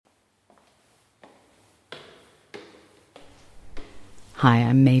Hi,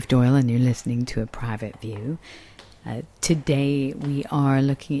 I'm Maeve Doyle, and you're listening to A Private View. Today, we are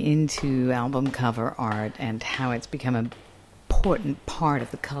looking into album cover art and how it's become an important part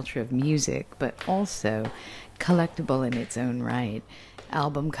of the culture of music, but also collectible in its own right.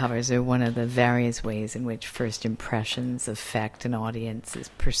 Album covers are one of the various ways in which first impressions affect an audience's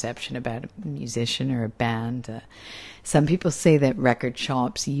perception about a musician or a band. Some people say that record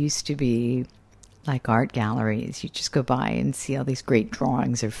shops used to be like art galleries. You just go by and see all these great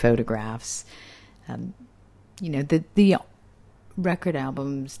drawings or photographs. The record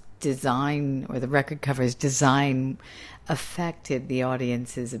album's design or the record cover's design affected the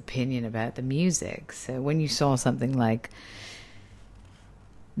audience's opinion about the music. So when you saw something like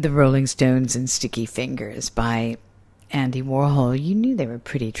the Rolling Stones and Sticky Fingers by Andy Warhol, you knew they were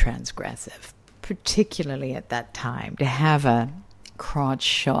pretty transgressive, particularly at that time. To have a crotch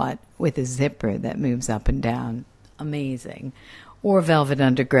shot with a zipper that moves up and down, amazing. Or Velvet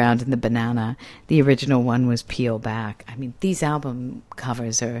Underground and the Banana. The original one was Peel Back. I mean, these album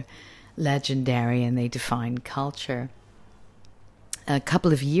covers are legendary and they define culture. A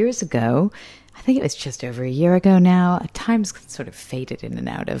couple of years ago, I think it was just over a year ago now, time's sort of faded in and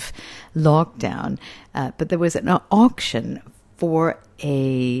out of lockdown, but there was an auction for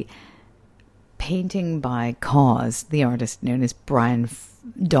a painting by Cause, the artist known as Brian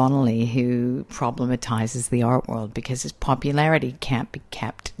Donnelly, who problematizes the art world because his popularity can't be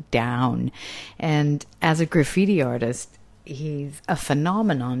kept down. And as a graffiti artist, he's a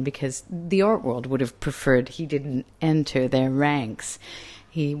phenomenon because the art world would have preferred he didn't enter their ranks.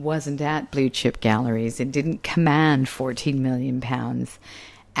 He wasn't at blue chip galleries and didn't command £14 million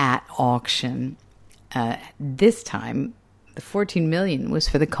at auction. This time, the 14 million was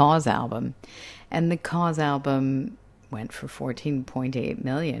for the Cause album, and the Cause album went for 14.8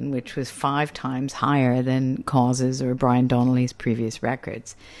 million, which was 5 times higher than Cause's or Brian Donnelly's previous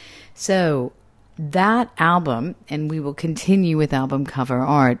records. So that album, and we will continue with album cover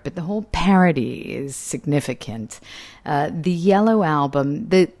art, but the whole parody is significant. The Yellow album,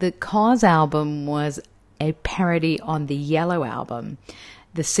 the Cause album was a parody on the Yellow album.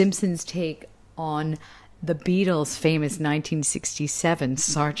 The Simpsons take on the Beatles' famous 1967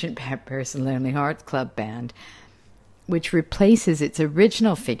 Sgt. Pepper's Lonely Hearts Club Band, which replaces its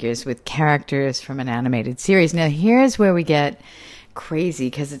original figures with characters from an animated series. Now, here's where we get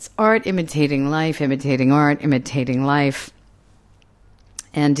crazy, because it's art imitating life, imitating art, imitating life.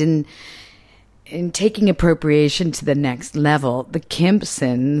 And in taking appropriation to the next level, the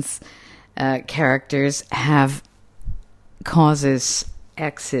Kimpsons characters have Cause's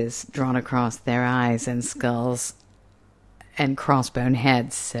X's drawn across their eyes and skulls and crossbone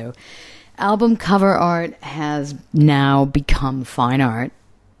heads. So album cover art has now become fine art,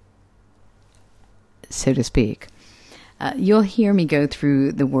 so to speak. You'll hear me go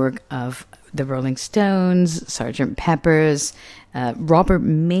through the work of the Rolling Stones, Sgt. Pepper's, Robert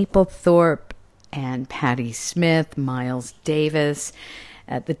Mapplethorpe and Patti Smith, Miles Davis,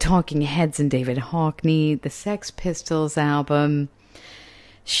 the Talking Heads and David Hockney, the Sex Pistols album,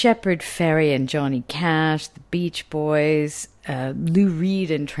 Shepard Fairey and Johnny Cash, the Beach Boys, Lou Reed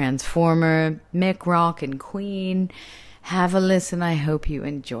and Transformer, Mick Rock and Queen. Have a listen. I hope you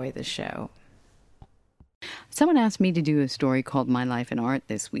enjoy the show. Someone asked me to do a story called My Life in Art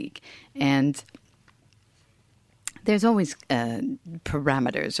this week, and there's always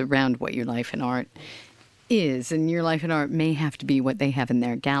parameters around what your life in art is, and your life in art may have to be what they have in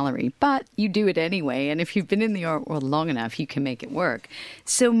their gallery, but you do it anyway, and if you've been in the art world long enough, you can make it work.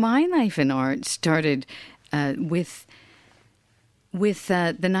 So my life in art started with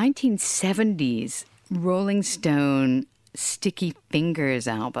the 1970s Rolling Stone Sticky Fingers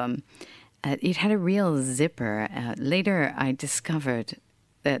album. It had a real zipper. Later, I discovered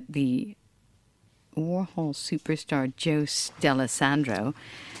that the Warhol superstar Joe D'Alessandro,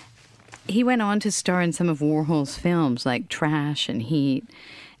 he went on to star in some of Warhol's films like Trash and Heat.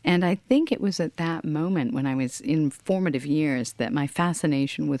 And I think it was at that moment when I was in formative years that my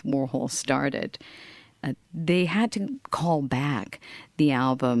fascination with Warhol started. They had to call back the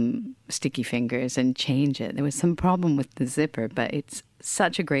album Sticky Fingers and change it. There was some problem with the zipper, but it's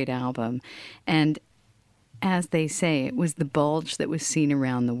such a great album. And as they say, it was the bulge that was seen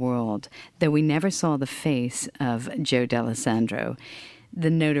around the world. Though we never saw the face of Joe D'Alessandro,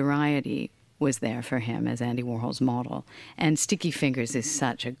 the notoriety was there for him as Andy Warhol's model. And Sticky Fingers is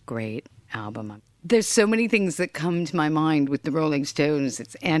such a great album. There's so many things that come to my mind with the Rolling Stones.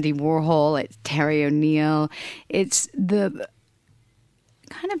 It's Andy Warhol, it's Terry O'Neill. It's the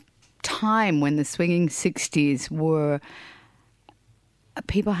kind of time when the swinging 60s were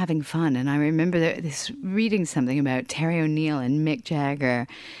people having fun. And I remember reading something about Terry O'Neill and Mick Jagger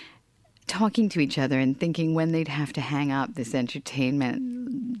talking to each other and thinking when they'd have to hang up this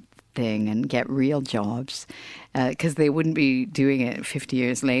entertainment thing and get real jobs, because they wouldn't be doing it 50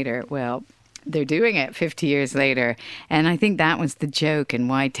 years later. Well, they're doing it 50 years later. And I think that was the joke, and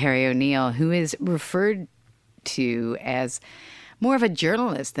why Terry O'Neill, who is referred to as more of a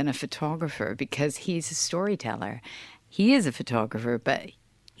journalist than a photographer, because he's a storyteller. He is a photographer, but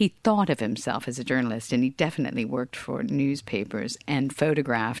he thought of himself as a journalist, and he definitely worked for newspapers and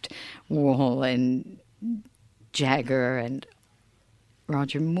photographed Warhol and Jagger and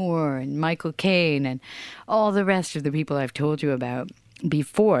Roger Moore and Michael Caine and all the rest of the people I've told you about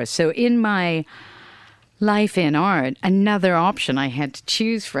before. So in my life in art, another option I had to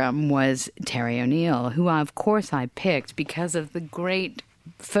choose from was Terry O'Neill, who of course I picked because of the great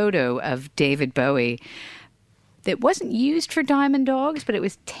photo of David Bowie that wasn't used for Diamond Dogs, but it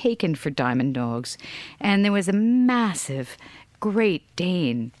was taken for Diamond Dogs. And there was a massive Great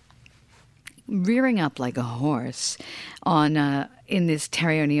Dane rearing up like a horse on in this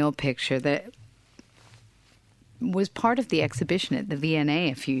Terry O'Neill picture that was part of the exhibition at the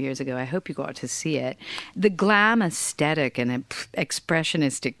V&A a few years ago. I hope you got to see it. The glam aesthetic and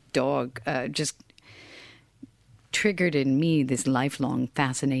expressionistic dog just triggered in me this lifelong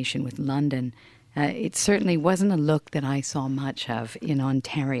fascination with London. It certainly wasn't a look that I saw much of in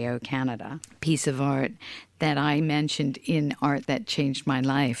Ontario, Canada. Piece of art that I mentioned in Art That Changed My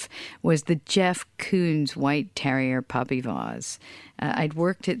Life was the Jeff Koons White Terrier puppy vase. I'd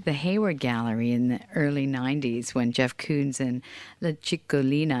worked at the Hayward Gallery in the early 90s when Jeff Koons and La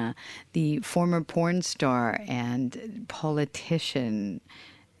Ciccolina, the former porn star and politician,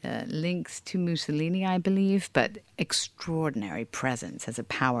 links to Mussolini, I believe, but extraordinary presence as a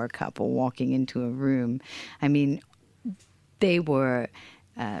power couple walking into a room. I mean, they were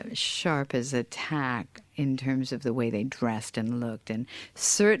sharp as a tack in terms of the way they dressed and looked. And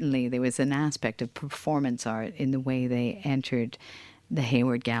certainly there was an aspect of performance art in the way they entered the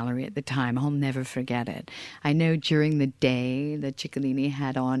Hayward Gallery at the time. I'll never forget it. I know during the day, the Ciccolini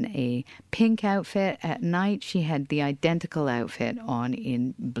had on a pink outfit. At night, she had the identical outfit on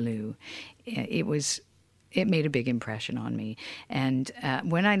in blue. It made a big impression on me. And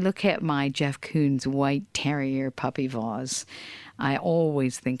when I look at my Jeff Koons White Terrier puppy vase, I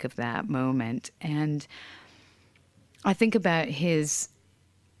always think of that moment. And I think about his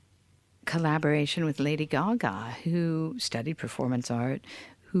collaboration with Lady Gaga, who studied performance art,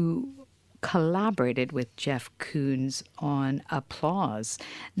 who collaborated with Jeff Koons on Applause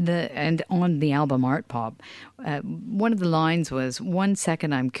and on the album Art Pop. One of the lines was, "1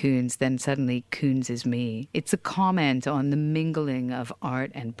 second I'm Koons, then suddenly Koons is me." It's a comment on the mingling of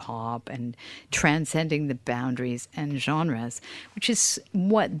art and pop and transcending the boundaries and genres, which is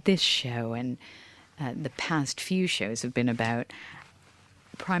what this show and the past few shows have been about,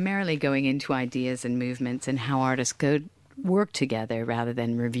 primarily going into ideas and movements and how artists work together rather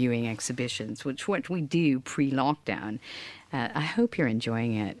than reviewing exhibitions, which what we do pre-lockdown. I hope you're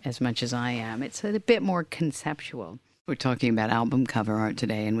enjoying it as much as I am. It's a bit more conceptual. We're talking about album cover art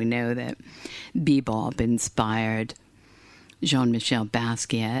today, and we know that bebop inspired Jean-Michel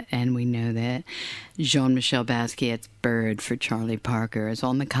Basquiat, and we know that Jean-Michel Basquiat's bird for Charlie Parker is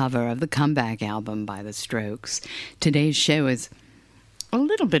on the cover of the Comeback album by The Strokes. Today's show is a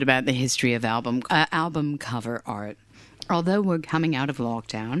little bit about the history of album cover art. Although we're coming out of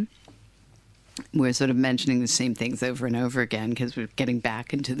lockdown, we're sort of mentioning the same things over and over again because we're getting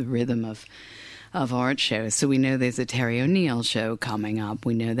back into the rhythm of art shows. So we know there's a Terry O'Neill show coming up.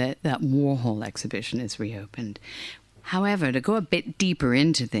 We know that Warhol exhibition is reopened. However, to go a bit deeper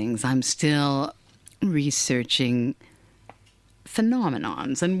into things, I'm still researching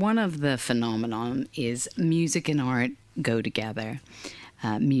phenomenons. And one of the phenomenon is music and art go together.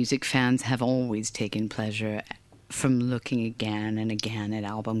 Music fans have always taken pleasure from looking again and again at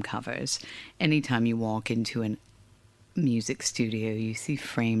album covers. Anytime you walk into a music studio, you see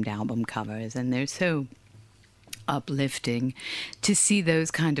framed album covers, and they're so uplifting to see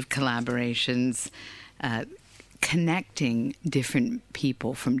those kind of collaborations, connecting different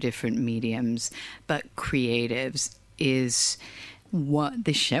people from different mediums, but creatives, is what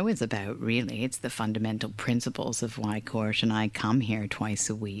the show is about, really. It's the fundamental principles of why Korish and I come here twice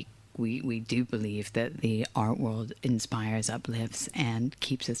a week. We do believe that the art world inspires, uplifts, and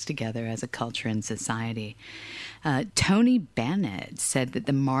keeps us together as a culture and society. Tony Bennett said that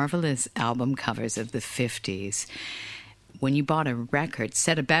the marvelous album covers of the 50s, when you bought a record,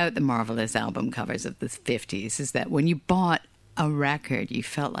 said about the marvelous album covers of the 50s, is that when you bought a record, you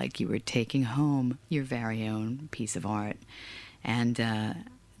felt like you were taking home your very own piece of art. And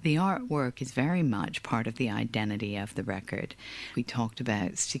the artwork is very much part of the identity of the record. We talked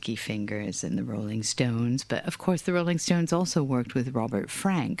about Sticky Fingers and the Rolling Stones, but of course the Rolling Stones also worked with Robert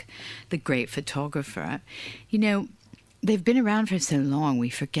Frank, the great photographer. You know, they've been around for so long,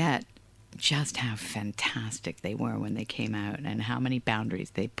 we forget just how fantastic they were when they came out and how many boundaries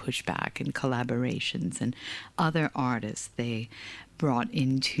they pushed back and collaborations and other artists they brought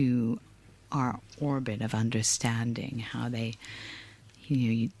into our orbit of understanding. How they,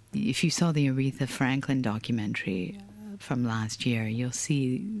 if you saw the Aretha Franklin documentary from last year, you'll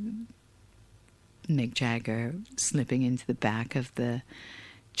see Mick Jagger slipping into the back of the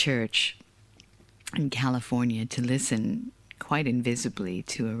church in California to listen quite invisibly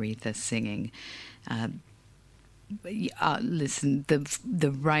to Aretha singing. Listen,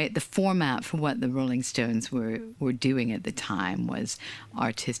 the format for what the Rolling Stones were doing at the time was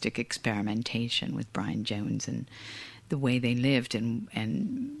artistic experimentation with Brian Jones and the way they lived,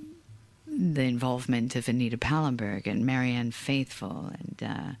 and the involvement of Anita Pallenberg and Marianne Faithfull,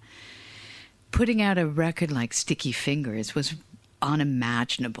 and putting out a record like Sticky Fingers was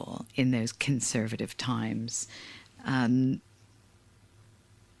unimaginable in those conservative times.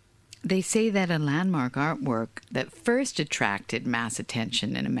 They say that a landmark artwork that first attracted mass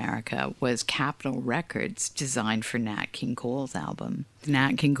attention in America was Capitol Records' design for Nat King Cole's album.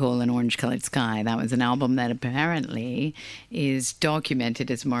 Nat King Cole and Orange Colored Sky. That was an album that apparently is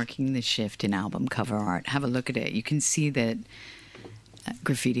documented as marking the shift in album cover art. Have a look at it. You can see that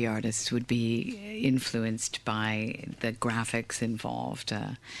graffiti artists would be influenced by the graphics involved.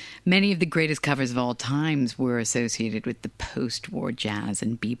 Many of the greatest covers of all times were associated with the post-war jazz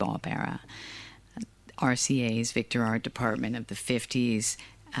and bebop era. RCA's Victor Art Department of the 50s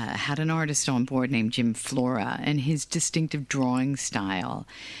had an artist on board named Jim Flora, and his distinctive drawing style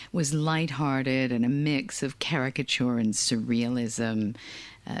was lighthearted and a mix of caricature and surrealism,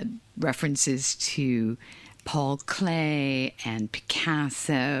 references to Paul Klee and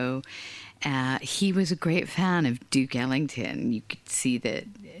Picasso. He was a great fan of Duke Ellington. You could see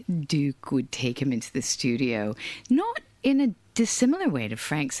that Duke would take him into the studio, not in a dissimilar way to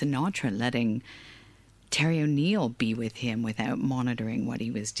Frank Sinatra, letting Terry O'Neill be with him without monitoring what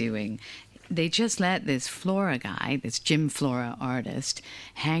he was doing. They just let this Flora guy, this Jim Flora artist,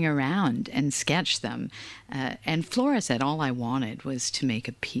 hang around and sketch them. And Flora said all I wanted was to make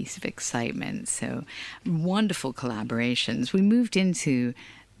a piece of excitement. So wonderful collaborations. We moved into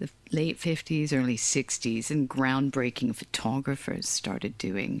the late 50s, early 60s, and groundbreaking photographers started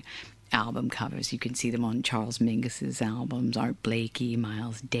doing album covers. You can see them on Charles Mingus's albums, Art Blakey,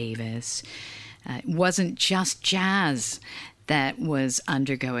 Miles Davis. It wasn't just jazz that was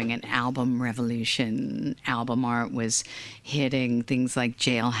undergoing an album revolution. Album art was hitting things like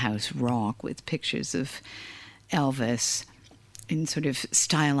Jailhouse Rock with pictures of Elvis in sort of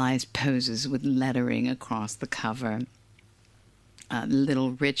stylized poses with lettering across the cover.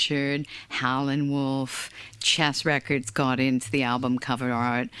 Little Richard, Howlin' Wolf, Chess Records got into the album cover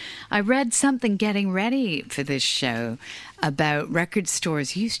art. I read something getting ready for this show about record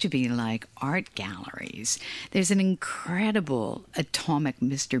stores used to be like art galleries. There's an incredible Atomic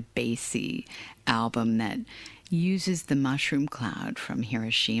Mr. Basie album that uses the mushroom cloud from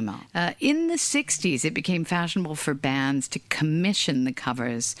Hiroshima. In the 60s, it became fashionable for bands to commission the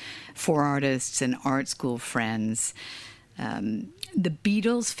covers for artists and art school friends. The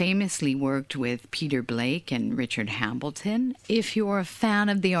Beatles famously worked with Peter Blake and Richard Hambleton. If you're a fan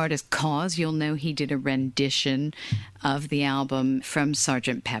of the artist Cause, you'll know he did a rendition of the album from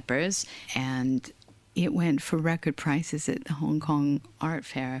Sgt. Pepper's, and it went for record prices at the Hong Kong Art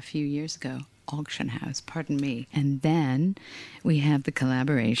Fair a few years ago. Auction house, pardon me. And then we have the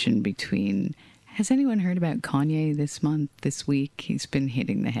collaboration between... Has anyone heard about Kanye this week? He's been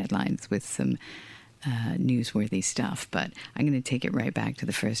hitting the headlines with some newsworthy stuff, but I'm going to take it right back to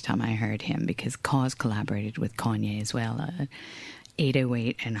the first time I heard him, because Cause collaborated with Kanye as well,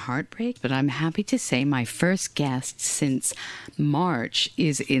 808 and Heartbreak. But I'm happy to say my first guest since March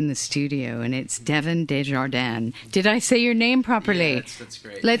is in the studio, and it's Devon DeJardin. Did I say your name properly? Yeah, that's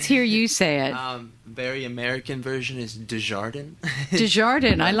great. Let's hear you say it. Very American version is DeJardin.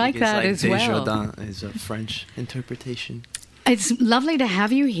 DeJardin, I like that as well. Desjardins is a French interpretation. It's lovely to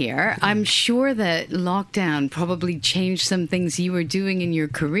have you here. I'm sure that lockdown probably changed some things you were doing in your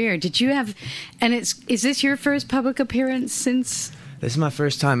career. Did you have, and is this your first public appearance since? This is my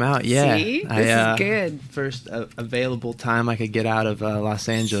first time out, yeah. See? This is good. First available time I could get out of Los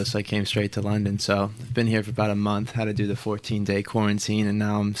Angeles. I came straight to London, so I've been here for about a month, had to do the 14-day quarantine, and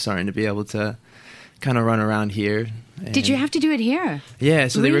now I'm starting to be able to kind of run around here. Did you have to do it here? Yeah,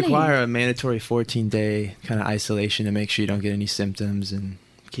 so they Really? require a mandatory 14-day kind of isolation to make sure you don't get any symptoms and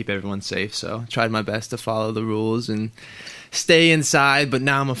keep everyone safe. So I tried my best to follow the rules and stay inside, but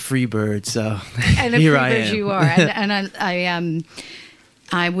now I'm a free bird, so And a here free I bird am. you are. And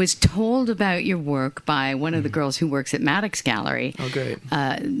I was told about your work by one of the girls who works at Maddox Gallery. Oh, great.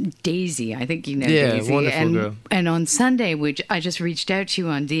 Daisy, I think you know Yeah, Daisy. wonderful girl. And on Sunday, which I just reached out to you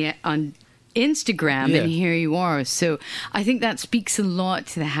on Instagram, Yeah. and here you are. So I think that speaks a lot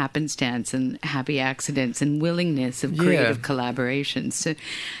to the happenstance and happy accidents and willingness of creative collaboration. So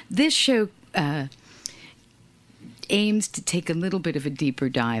this show aims to take a little bit of a deeper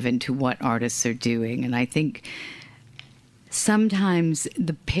dive into what artists are doing. And I think sometimes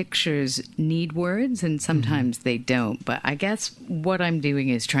the pictures need words and sometimes they don't. But I guess what I'm doing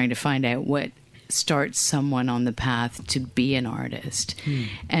is trying to find out what starts someone on the path to be an artist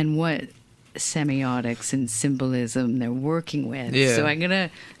and what semiotics and symbolism they're working with. Yeah. So I'm going to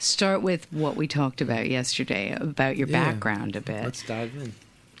start with what we talked about yesterday, about your background a bit. Let's dive in.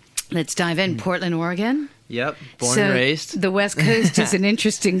 Let's dive in. Portland, Oregon. Yep, born and raised. The West Coast is an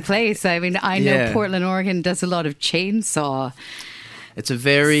interesting place. I mean, I know Yeah. Portland, Oregon does a lot of chainsaw It's a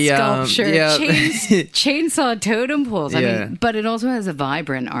very sculpture, yeah. chainsaw totem poles. I Yeah. mean, but it also has a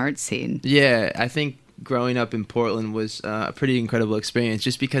vibrant art scene. Yeah, I think growing up in Portland was a pretty incredible experience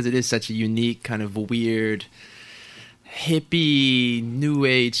just because it is such a unique kind of weird hippie new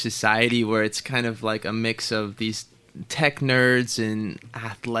age society where it's kind of like a mix of these tech nerds and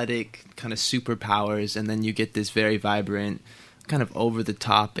athletic kind of superpowers, and then you get this very vibrant kind of over the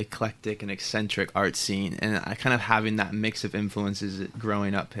top eclectic and eccentric art scene. And I kind of having that mix of influences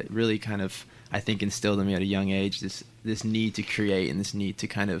growing up, it really kind of, I think, instilled in me at a young age this need to create and this need to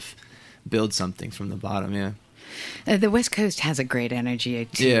kind of build something from the bottom. The West Coast has a great energy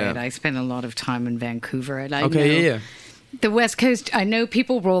to it. I spent a lot of time in Vancouver, and I know the West Coast, I know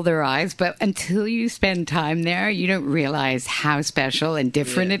people roll their eyes, but until you spend time there, you don't realize how special and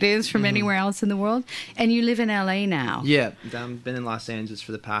different it is from anywhere else in the world. And you live in LA now. Yeah, I've been in Los Angeles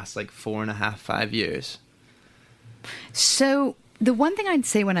for the past like 4.5, 5 years. So the one thing I'd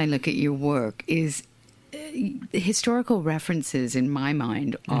say when I look at your work is the historical references in my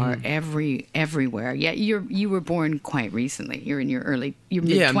mind are everywhere. Yeah, you were born quite recently. You're in your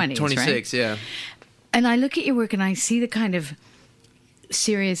mid-20s, I'm 26, right? yeah. And I look at your work and I see the kind of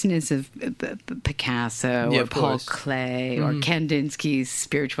seriousness of Picasso or Paul Klee or Kandinsky's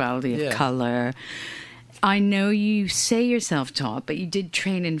spirituality of color. I know you say you're self-taught, but you did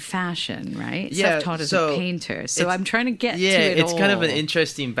train in fashion, right? Yeah, Self-taught as a painter. So I'm trying to get to it it's all. kind of an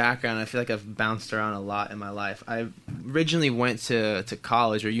interesting background. I feel like I've bounced around a lot in my life. I originally went to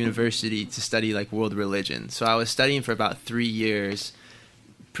college or university to study like world religion. So I was studying for about 3 years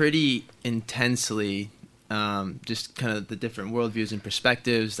pretty intensely, just kind of the different worldviews and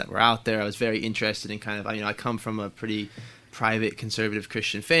perspectives that were out there. I was very interested in kind of, I come from a pretty private conservative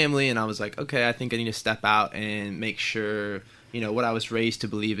Christian family, and I was like, okay, I think I need to step out and make sure, what I was raised to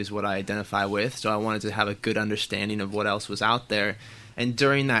believe is what I identify with. So I wanted to have a good understanding of what else was out there. And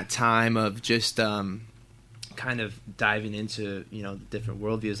during that time of just kind of diving into, different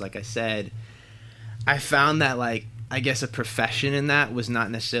worldviews, like I said, I found that I guess a profession in that was not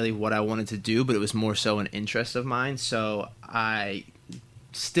necessarily what I wanted to do, but it was more so an interest of mine. So I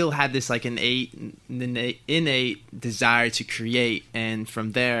still had this innate desire to create, and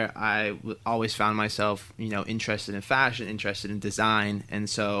from there I always found myself interested in fashion, interested in design. And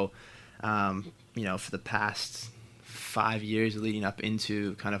so for the past 5 years leading up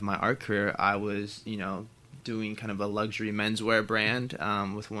into kind of my art career, I was doing kind of a luxury menswear brand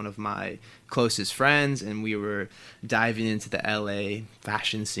with one of my closest friends, and we were diving into the LA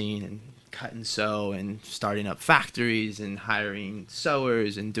fashion scene and cut and sew and starting up factories and hiring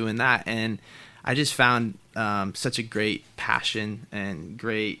sewers and doing that. And I just found such a great passion and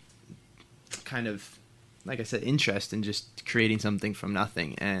great kind of, like I said, interest in just creating something from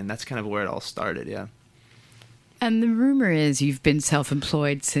nothing. And that's kind of where it all started, yeah. And the rumor is you've been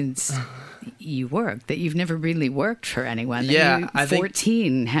self-employed since you worked, that you've never really worked for anyone. Yeah, I think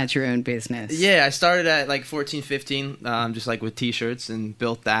 14 had your own business. Yeah, I started at 14, 15, just with t-shirts, and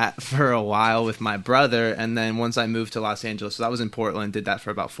built that for a while with my brother. And then once I moved to Los Angeles, so that was in Portland, did that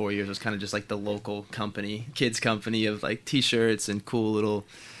for about 4 years. It was kind of just the local company, kids company of t-shirts and cool little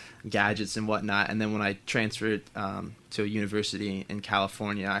gadgets and whatnot. And then when I transferred to a university in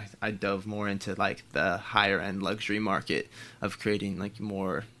California, I dove more into the higher end luxury market of creating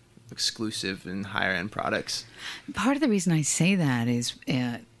more exclusive and higher end products. Part of the reason I say that is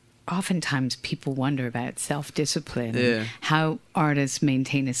oftentimes people wonder about self-discipline Yeah. and how artists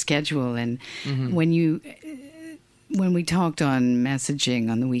maintain a schedule. And Mm-hmm. when we talked on messaging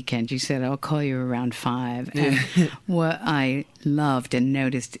on the weekend, you said, I'll call you around 5. And what I loved and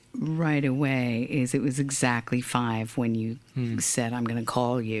noticed right away is it was exactly 5 when you said, I'm going to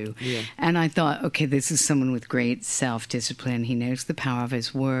call you. Yeah. And I thought, okay, this is someone with great self-discipline. He knows the power of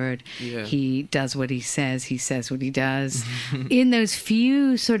his word. Yeah. He does what he says what he does. In those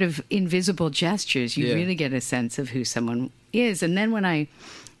few sort of invisible gestures, you Yeah. really get a sense of who someone is. And then when I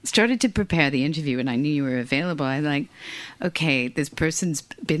started to prepare the interview and I knew you were available, I like, okay, this person's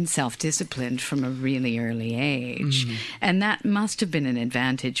been self-disciplined from a really early age. And that must have been an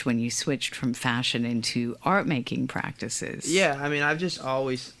advantage when you switched from fashion into art making practices. Yeah, I mean, I've just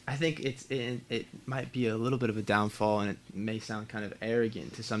always, I think it might be a little bit of a downfall, and it may sound kind of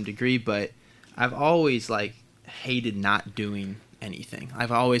arrogant to some degree, but I've always like hated not doing anything.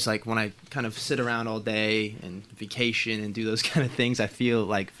 I've always, like, when I kind of sit around all day and vacation and do those kind of things, I feel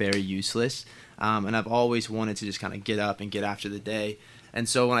like very useless. And I've always wanted to just kind of get up and get after the day. And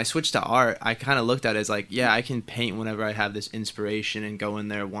so when I switched to art, I kind of looked at it as like, yeah, I can paint whenever I have this inspiration and go in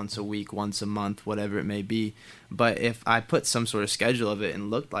there once a week, once a month, whatever it may be. But if I put some sort of schedule of it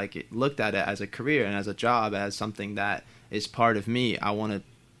and looked at it as a career and as a job, as something that is part of me, I want to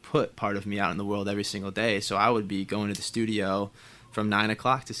put part of me out in the world every single day. So I would be going to the studio from 9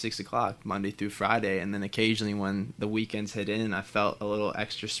 o'clock to 6 o'clock, Monday through Friday. And then occasionally when the weekends hit in, I felt a little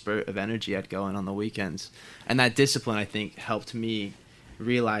extra spurt of energy, I'd go in on the weekends. And that discipline, I think, helped me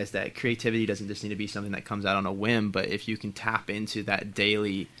realize that creativity doesn't just need to be something that comes out on a whim, but if you can tap into that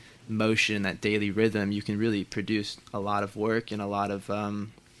daily motion, that daily rhythm, you can really produce a lot of work and a lot of,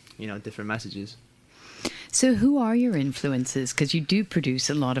 different messages. So who are your influences? Because you do produce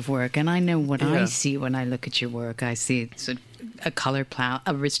a lot of work, and I know what I Yeah. see when I look at your work. I see it's a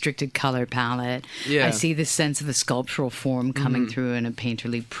restricted color palette. Yeah. I see the sense of a sculptural form coming through in a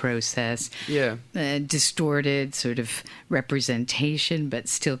painterly process. Yeah. Distorted sort of representation, but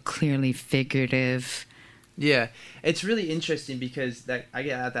still clearly figurative. Yeah, it's really interesting because I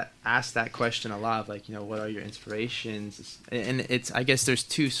get asked that question a lot of, like, what are your inspirations? And it's, I guess there's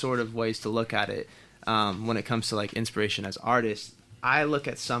two sort of ways to look at it. When it comes to like inspiration as artists, I look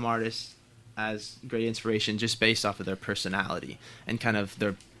at some artists as great inspiration just based off of their personality and kind of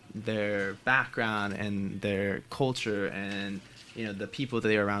their background and their culture and the people that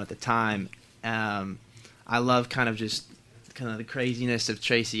they were around at the time. I love kind of the craziness of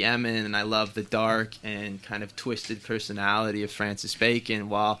Tracy Emin, and I love the dark and kind of twisted personality of Francis Bacon.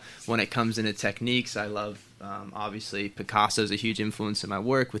 While when it comes into techniques, I love obviously Picasso's a huge influence in my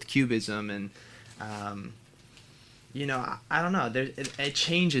work with Cubism, and I don't know. It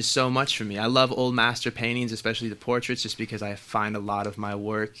changes so much for me. I love old master paintings, especially the portraits, just because I find a lot of my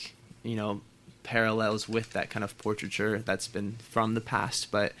work, parallels with that kind of portraiture that's been from the past.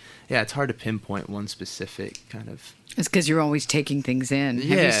 But yeah, it's hard to pinpoint one specific kind of. It's because you're always taking things in.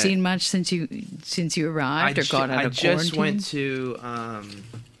 Yeah. Have you seen much since you arrived or got out of quarantine? I just went to.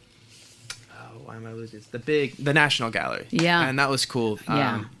 Why am I losing this? The National Gallery. Yeah. And that was cool.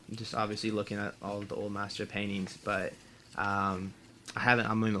 Yeah. Just obviously looking at all of the old master paintings, but a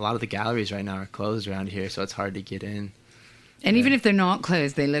lot of the galleries right now are closed around here, so it's hard to get in. And even if they're not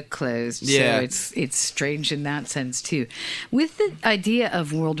closed, they look closed. Yeah. So it's strange in that sense too. With the idea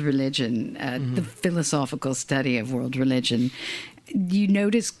of world religion, the philosophical study of world religion, you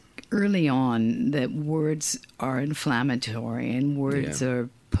notice early on that words are inflammatory and words are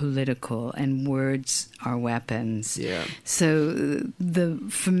political and words are weapons. Yeah. So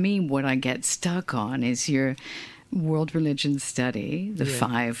for me, what I get stuck on is your world religion study, the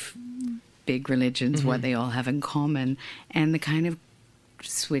 5 big religions, what they all have in common, and the kind of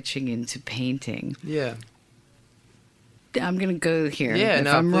switching into painting. Yeah. I'm going to go here. Yeah, if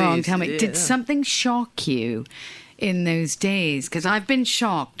no, I'm wrong, please. tell me. Yeah, Did no. something shock you in those days? Because I've been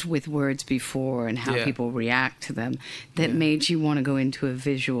shocked with words before and how people react to them that made you want to go into a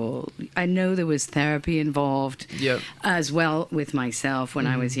visual. I know there was therapy involved as well with myself when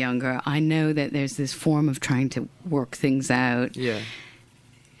I was younger. I know that there's this form of trying to work things out. Yeah.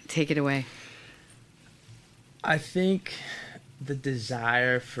 Take it away. I think the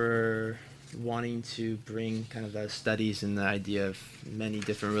desire for wanting to bring kind of those studies and the idea of many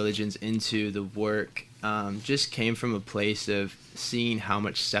different religions into the work just came from a place of seeing how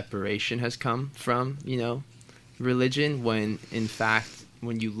much separation has come from, religion, when in fact,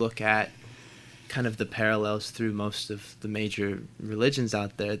 when you look at kind of the parallels through most of the major religions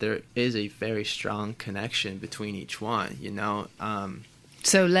out there, there is a very strong connection between each one,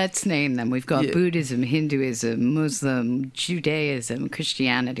 So let's name them. We've got Yeah. Buddhism, Hinduism, Muslim, Judaism,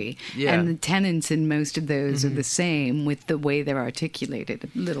 Christianity. Yeah. And the tenets in most of those are the same, with the way they're articulated a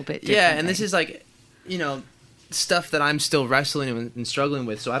little bit differently. Yeah, and this is like, stuff that I'm still wrestling and struggling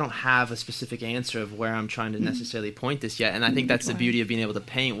with, so I don't have a specific answer of where I'm trying to necessarily point this yet. And I think that's the beauty of being able to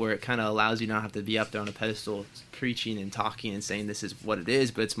paint, where it kind of allows you not have to be up there on a pedestal preaching and talking and saying this is what it is,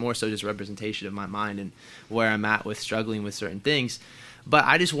 but it's more so just representation of my mind and where I'm at with struggling with certain things. But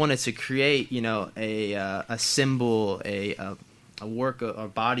I just wanted to create, a symbol, a work, a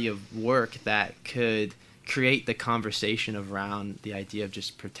body of work that could create the conversation around the idea of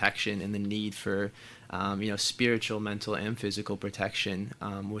just protection and the need for spiritual, mental, and physical protection,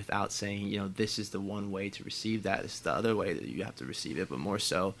 without saying, this is the one way to receive that, this is the other way that you have to receive it, but more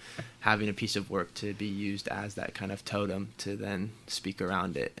so having a piece of work to be used as that kind of totem to then speak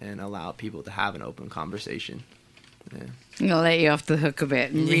around it and allow people to have an open conversation. Yeah. I'm going to let you off the hook a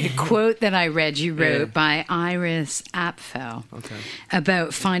bit and read a quote that I read you wrote by Iris Apfel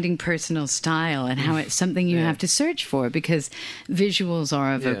about finding personal style and how it's something you have to search for, because visuals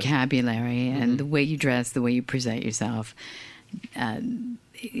are a vocabulary and the way you dress, the way you present yourself,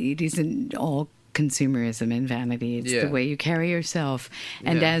 it isn't all consumerism and vanity. It's the way you carry yourself.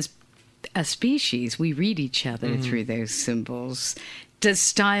 And as a species, we read each other through those symbols. Does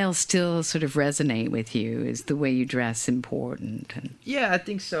style still sort of resonate with you? Is the way you dress important? Yeah, I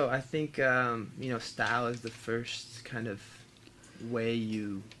think so. I think, style is the first kind of way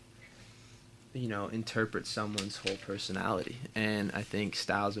you interpret someone's whole personality. And I think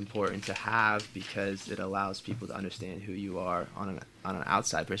style is important to have because it allows people to understand who you are on an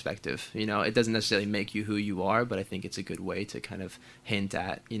outside perspective. It doesn't necessarily make you who you are, but I think it's a good way to kind of hint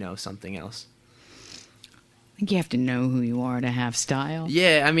at, something else. I think you have to know who you are to have style.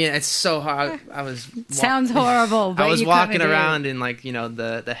 Yeah, I mean, it's so hard. Sounds horrible, but I was you walking around in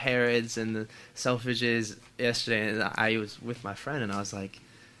the Harrods and the Selfridges yesterday, and I was with my friend, and I was like,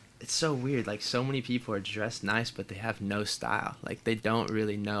 it's so weird. Like, so many people are dressed nice, but they have no style. Like, they don't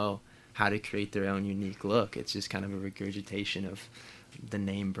really know how to create their own unique look. It's just kind of a regurgitation of the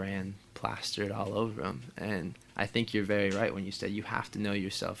name brand plastered all over them. And I think you're very right when you say you have to know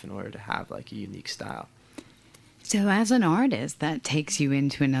yourself in order to have like a unique style. So as an artist, that takes you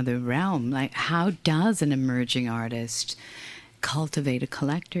into another realm. Like, how does an emerging artist cultivate a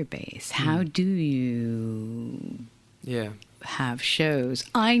collector base? How do you have shows?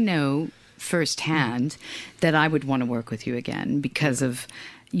 I know firsthand that I would want to work with you again because of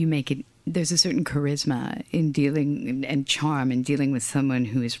you make it. There's a certain charisma in dealing and charm in dealing with someone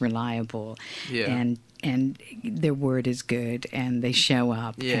who is reliable and their word is good and they show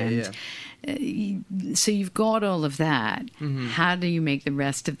up. So you've got all of that. How do you make the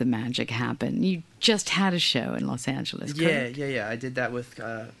rest of the magic happen? You just had a show in Los Angeles, correct? Yeah. I did that with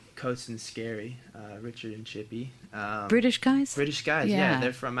Coates and Scary, Richard and Chippy. British guys? British guys, yeah.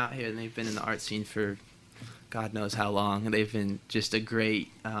 They're from out here and they've been in the art scene for God knows how long. They've been just a great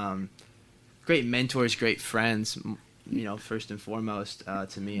mentors, great friends, first and foremost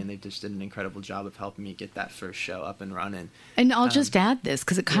to me, and they just did an incredible job of helping me get that first show up and running. And I'll just add this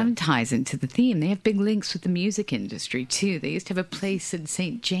because it kind of ties into the theme. They have big links with the music industry too. They used to have a place in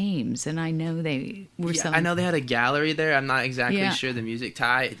St. James, and I know they were selling. I know they had a gallery there. I'm not exactly sure the music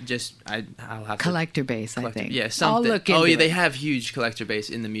tie. I'll have collector base, I think. Yeah, something. I'll look into it. They have huge collector base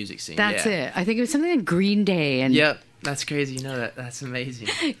in the music scene. That's it. I think it was something like Green Day and. Yep. That's crazy. You know that. That's amazing.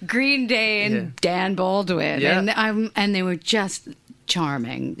 Green Day and Dan Baldwin. And they were just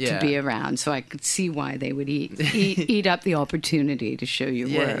charming to be around. So I could see why they would eat up the opportunity to show your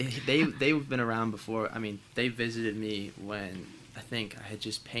work. They've been around before. I mean, they visited me when I think I had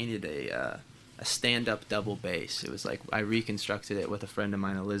just painted a stand-up double bass. It was like I reconstructed it with a friend of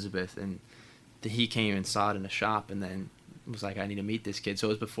mine, Elizabeth, and he came and saw it in a shop and then was like, I need to meet this kid. So it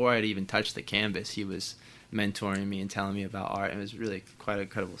was before I'd even touched the canvas. He was mentoring me and telling me about art. It was really quite an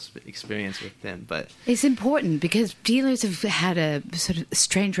incredible experience with him. But it's important because dealers have had a sort of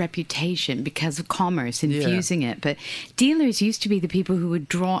strange reputation because of commerce infusing it. But dealers used to be the people who would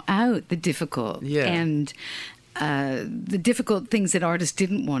draw out the difficult and the difficult things that artists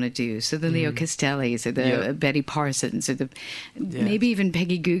didn't want to do. So the Leo Castellis or the Betty Parsons or maybe even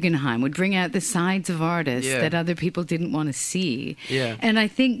Peggy Guggenheim would bring out the sides of artists that other people didn't want to see. And I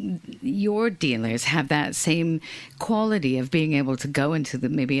think your dealers have that same quality of being able to go into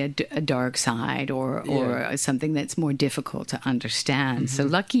maybe a dark side or something that's more difficult to understand. So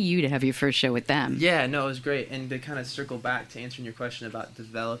lucky you to have your first show with them. Yeah, no, it was great. And to kind of circle back to answering your question about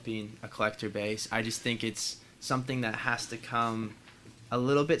developing a collector base, I just think it's something that has to come a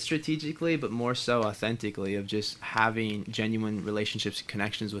little bit strategically, but more so authentically, of just having genuine relationships and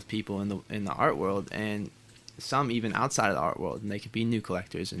connections with people in the art world, and some even outside of the art world. And they could be new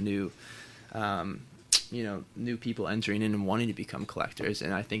collectors and new, new people entering in and wanting to become collectors.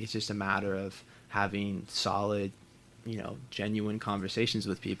 And I think it's just a matter of having solid, genuine conversations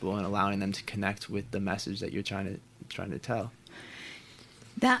with people and allowing them to connect with the message that you're trying to tell.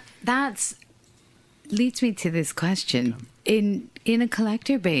 That's leads me to this question. In a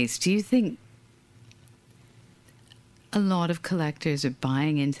collector base, do you think a lot of collectors are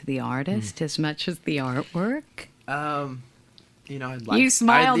buying into the artist as much as the artwork? You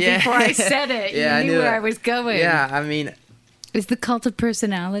smiled before I said it. Yeah, you knew where I was going. Yeah, I mean, is the cult of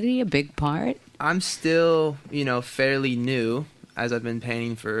personality a big part? I'm still, fairly new, as I've been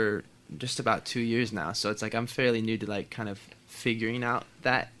painting for just about 2 years now. So it's like I'm fairly new to like kind of figuring out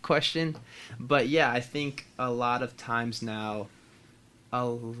that question. But yeah, I think a lot of times now, a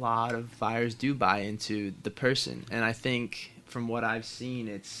lot of buyers do buy into the person. And I think from what I've seen,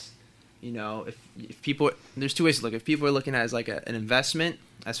 it's, if people, there's two ways to look. If people are looking at it as like an investment,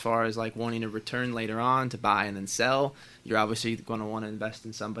 as far as like wanting a return later on to buy and then sell, you're obviously going to want to invest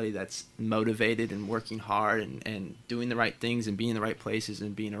in somebody that's motivated and working hard and doing the right things and being in the right places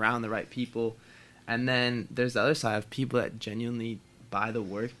and being around the right people. And then there's the other side of people that genuinely buy the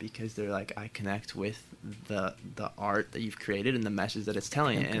work because they're like, I connect with the art that you've created and the message that it's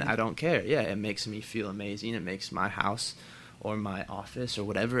telling. Okay. And I don't care. Yeah, it makes me feel amazing. It makes my house or my office or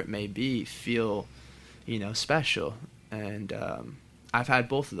whatever it may be feel, special. And I've had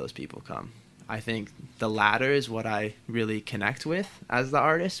both of those people come. I think the latter is what I really connect with as the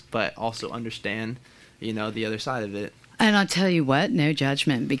artist, but also understand, the other side of it. And I'll tell you what, no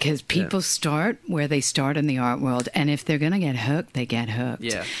judgment, because people start where they start in the art world. And if they're going to get hooked, they get hooked.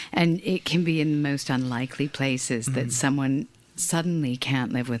 Yeah. And it can be in the most unlikely places that someone suddenly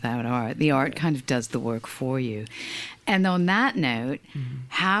can't live without art. The art kind of does the work for you. And on that note,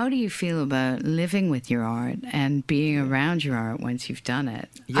 how do you feel about living with your art and being around your art once you've done it?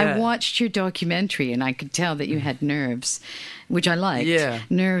 Yeah. I watched your documentary and I could tell that you had nerves, which I liked. Yeah.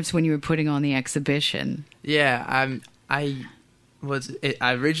 Nerves when you were putting on the exhibition. Yeah, I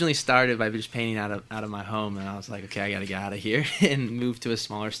originally started by just painting out of my home, and I was like, okay, I got to get out of here and move to a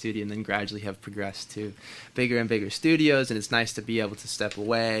smaller studio, and then gradually have progressed to bigger and bigger studios. And it's nice to be able to step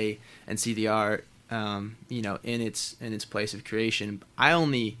away and see the art, in its place of creation. I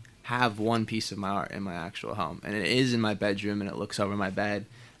only have one piece of my art in my actual home, and it is in my bedroom, and it looks over my bed,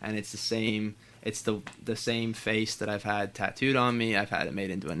 and it's the same. It's the same face that I've had tattooed on me. I've had it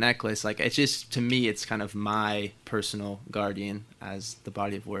made into a necklace. Like, it's just, to me, it's kind of my personal guardian, as the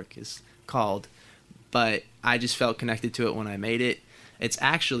body of work is called. But I just felt connected to it when I made it. It's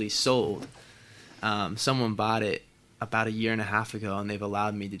actually sold. Someone bought it about 1.5 years ago, and they've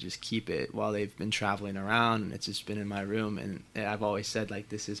allowed me to just keep it while they've been traveling around, and it's just been in my room. And I've always said, like,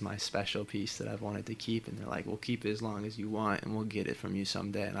 this is my special piece that I've wanted to keep, and they're like, we'll keep it as long as you want, and we'll get it from you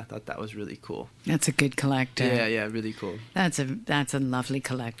someday. And I thought that was really cool. That's a good collector. Yeah, really cool. That's a lovely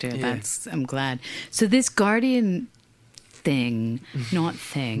collector. Yeah. I'm glad. So this guardian thing, not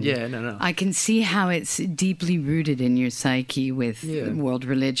thing. Yeah, no. I can see how it's deeply rooted in your psyche with world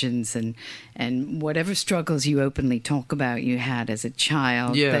religions and whatever struggles you openly talk about you had as a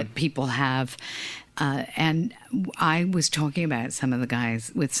child that people have. And I was talking about some of the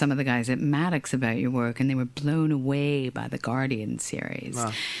guys at Maddox about your work, and they were blown away by the Guardian series.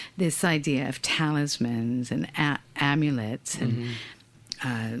 Wow. This idea of talismans and amulets and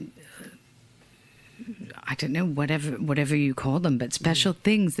I don't know, whatever you call them, but special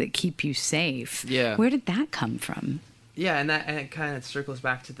things that keep you safe. Yeah. Where did that come from? Yeah, and it kind of circles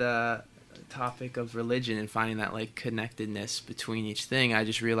back to the topic of religion and finding that like connectedness between each thing. I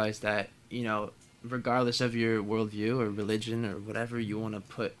just realized that, regardless of your worldview or religion or whatever you want to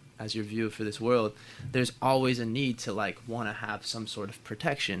put as your view for this world, there's always a need to like want to have some sort of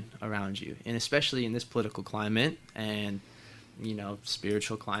protection around you. And especially in this political climate and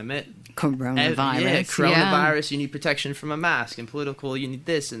spiritual climate. Coronavirus, you need protection from a mask, and political, you need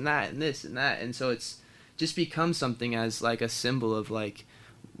this and that and this and that. And so it's just become something as like a symbol of like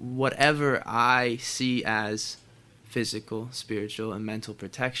whatever I see as physical, spiritual, and mental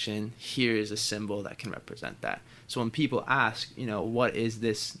protection, here is a symbol that can represent that. So when people ask, what is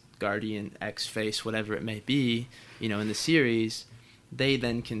this Guardian X face, whatever it may be, in the series, they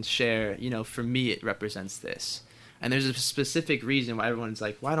then can share, for me it represents this. And there's a specific reason why everyone's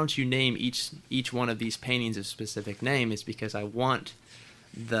like, why don't you name each one of these paintings a specific name? Is because I want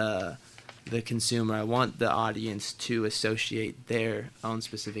the the consumer. I want the audience to associate their own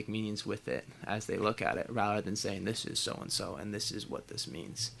specific meanings with it as they look at it, rather than saying this is so and so and this is what this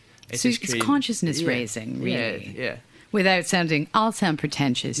means. It's consciousness raising, really. Yeah. Without sounding, I'll sound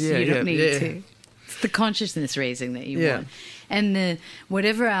pretentious. You don't need to. It's the consciousness raising that you want. And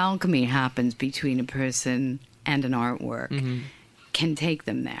whatever alchemy happens between a person and an artwork can take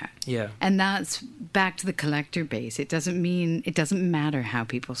them there. Yeah. And that's back to the collector base. It doesn't matter how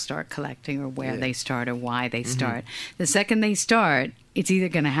people start collecting or where they start or why they start. The second they start, it's either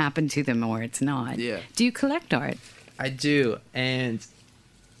going to happen to them or it's not. Yeah. Do you collect art? I do. And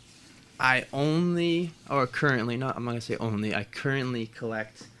I currently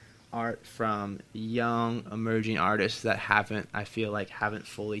collect art from young emerging artists that haven't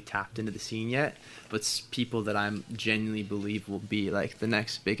fully tapped into the scene yet, but people that I'm genuinely believe will be like the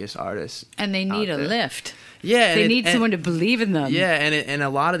next biggest artists. And they need a lift. Yeah, they need someone to believe in them. Yeah, and a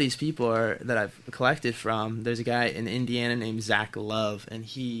lot of these people that I've collected from. There's a guy in Indiana named Zach Love, and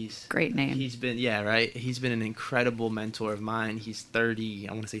he's great name. He's been He's been an incredible mentor of mine. He's 30.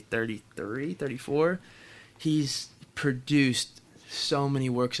 I want to say 33, 34. He's produced so many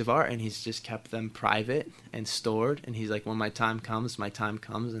works of art, and he's just kept them private and stored, and he's like, when my time comes,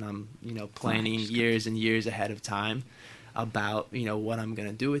 and I'm planning years and years ahead of time about what I'm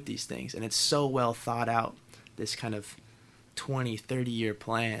gonna do with these things. And it's so well thought out, this kind of 20-30 year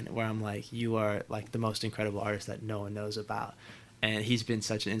plan, where I'm like, you are like the most incredible artist that no one knows about. And he's been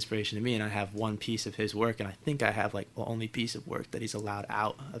such an inspiration to me, and I have one piece of his work, and I think I have like the only piece of work that he's allowed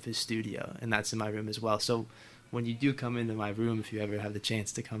out of his studio, and that's in my room as well. So when you do come into my room, if you ever have the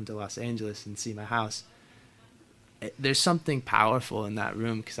chance to come to Los Angeles and see my house, there's something powerful in that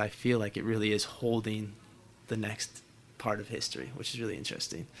room, because I feel like it really is holding the next part of history, which is really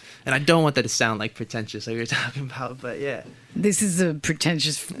interesting. And I don't want that to sound like pretentious like we were talking about, but yeah. This is a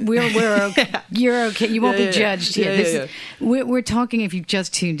pretentious... We're okay. You're okay. You won't be judged here. We're talking, if you've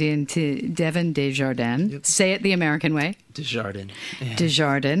just tuned in, to Devon DeJardin. Yep. Say it the American way. DeJardin. Yeah.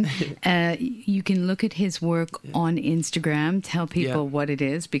 DeJardin. You can look at his work on Instagram. Tell people what it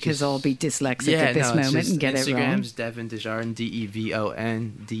is, because I'll be dyslexic at this moment and get it wrong. Instagram's Devon DeJardin,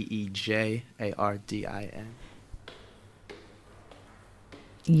 Devon DeJardin.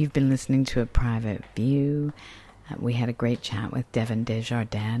 You've been listening to A Private View. We had a great chat with Devon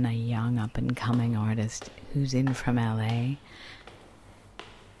DeJardin, a young up-and-coming artist who's in from LA.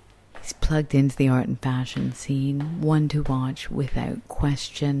 He's plugged into the art and fashion scene, one to watch without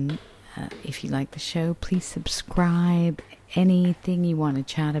question. If you like the show, please subscribe. Anything you want to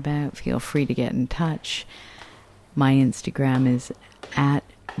chat about, feel free to get in touch. My Instagram is at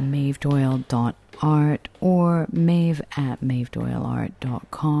maevedoyle.art or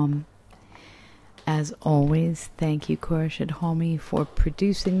maeve@maevedoyleart.com. As always, thank you, Khurshid Homi, for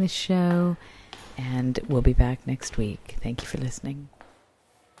producing the show, and we'll be back next week. Thank you for listening.